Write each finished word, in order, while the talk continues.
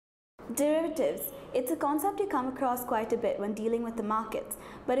Derivatives. It's a concept you come across quite a bit when dealing with the markets,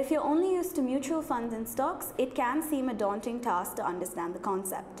 but if you're only used to mutual funds and stocks, it can seem a daunting task to understand the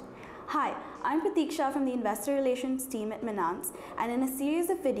concept. Hi, I'm Pratiksha from the Investor Relations team at Minance, and in a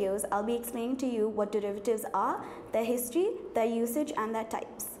series of videos, I'll be explaining to you what derivatives are, their history, their usage, and their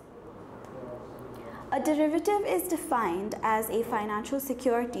types. A derivative is defined as a financial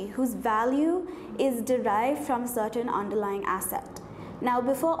security whose value is derived from a certain underlying asset. Now,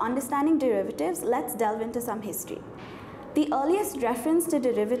 before understanding derivatives, let's delve into some history. The earliest reference to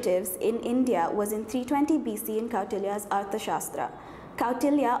derivatives in India was in 320 BC in Kautilya's Arthashastra.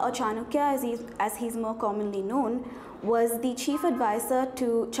 Kautilya, or Chanukya as he's more commonly known, was the chief advisor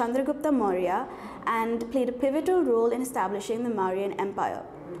to Chandragupta Maurya and played a pivotal role in establishing the Mauryan Empire.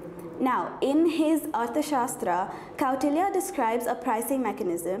 Now, in his Arthashastra, Kautilya describes a pricing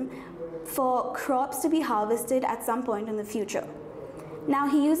mechanism for crops to be harvested at some point in the future. Now,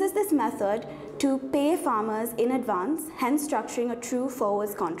 he uses this method to pay farmers in advance, hence structuring a true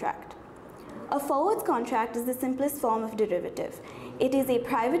forwards contract. A forwards contract is the simplest form of derivative. It is a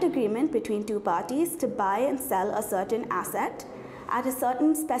private agreement between two parties to buy and sell a certain asset at a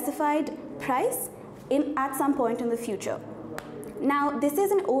certain specified price at some point in the future. Now, this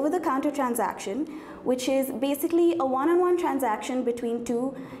is an over-the-counter transaction, which is basically a one-on-one transaction between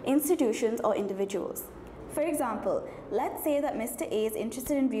two institutions or individuals. For example, let's say that Mr. A is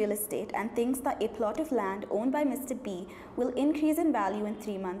interested in real estate and thinks that a plot of land owned by Mr. B will increase in value in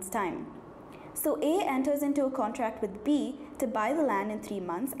 3 months' time. So A enters into a contract with B to buy the land in 3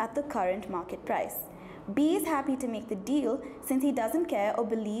 months at the current market price. B is happy to make the deal since he doesn't care or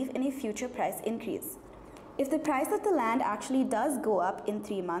believe in a future price increase. If the price of the land actually does go up in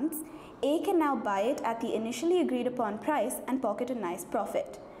 3 months, A can now buy it at the initially agreed upon price and pocket a nice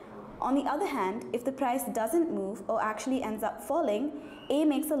profit. On the other hand, if the price doesn't move or actually ends up falling, A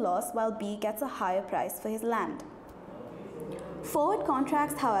makes a loss while B gets a higher price for his land. Forward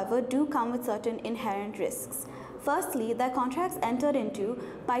contracts, however, do come with certain inherent risks. Firstly, they're contracts entered into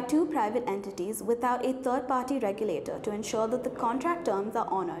by two private entities without a third-party regulator to ensure that the contract terms are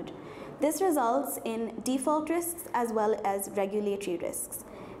honored. This results in default risks as well as regulatory risks.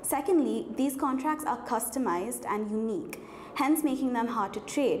 Secondly, these contracts are customized and unique, hence making them hard to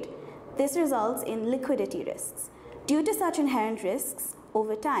trade. This results in liquidity risks. Due to such inherent risks,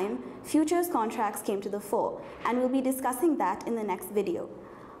 over time, futures contracts came to the fore, and we'll be discussing that in the next video.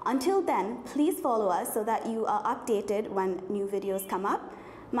 Until then, please follow us so that you are updated when new videos come up.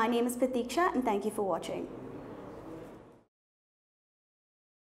 My name is Pratiksha, and thank you for watching.